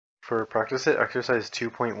For practice it exercise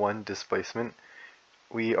 2.1 displacement,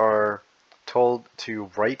 we are told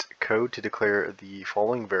to write code to declare the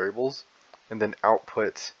following variables and then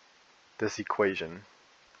output this equation.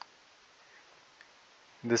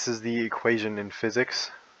 This is the equation in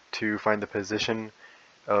physics to find the position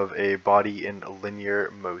of a body in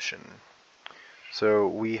linear motion. So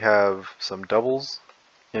we have some doubles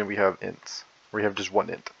and we have ints. We have just one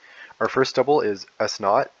int. Our first double is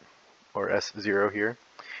S0 or S0 here,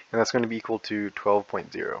 and that's going to be equal to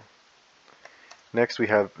 12.0. Next we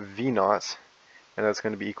have V0, and that's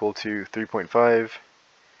going to be equal to 3.5,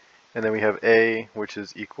 and then we have A, which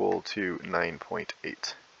is equal to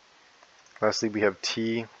 9.8. Lastly we have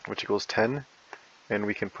T, which equals 10, and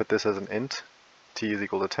we can put this as an int. T is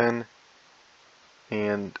equal to 10,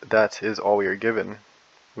 and that is all we are given.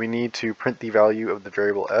 We need to print the value of the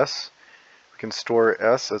variable S. We can store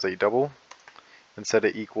S as a double and set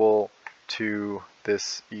it equal to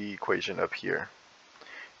this equation up here.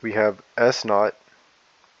 We have S0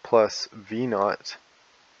 plus V0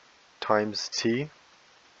 times T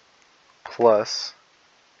plus,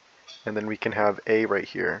 and then we can have A right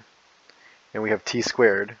here. And we have T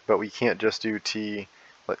squared, but we can't just do T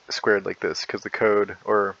squared like this because the code,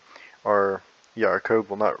 or our code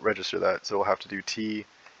will not register that, so we'll have to do T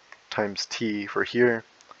times T for here,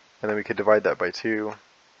 and then we could divide that by 2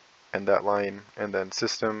 and that line, and then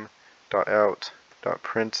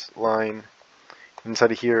system.out.print line.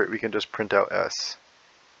 Inside of here we can just print out S.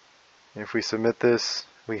 And if we submit this,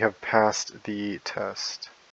 we have passed the test.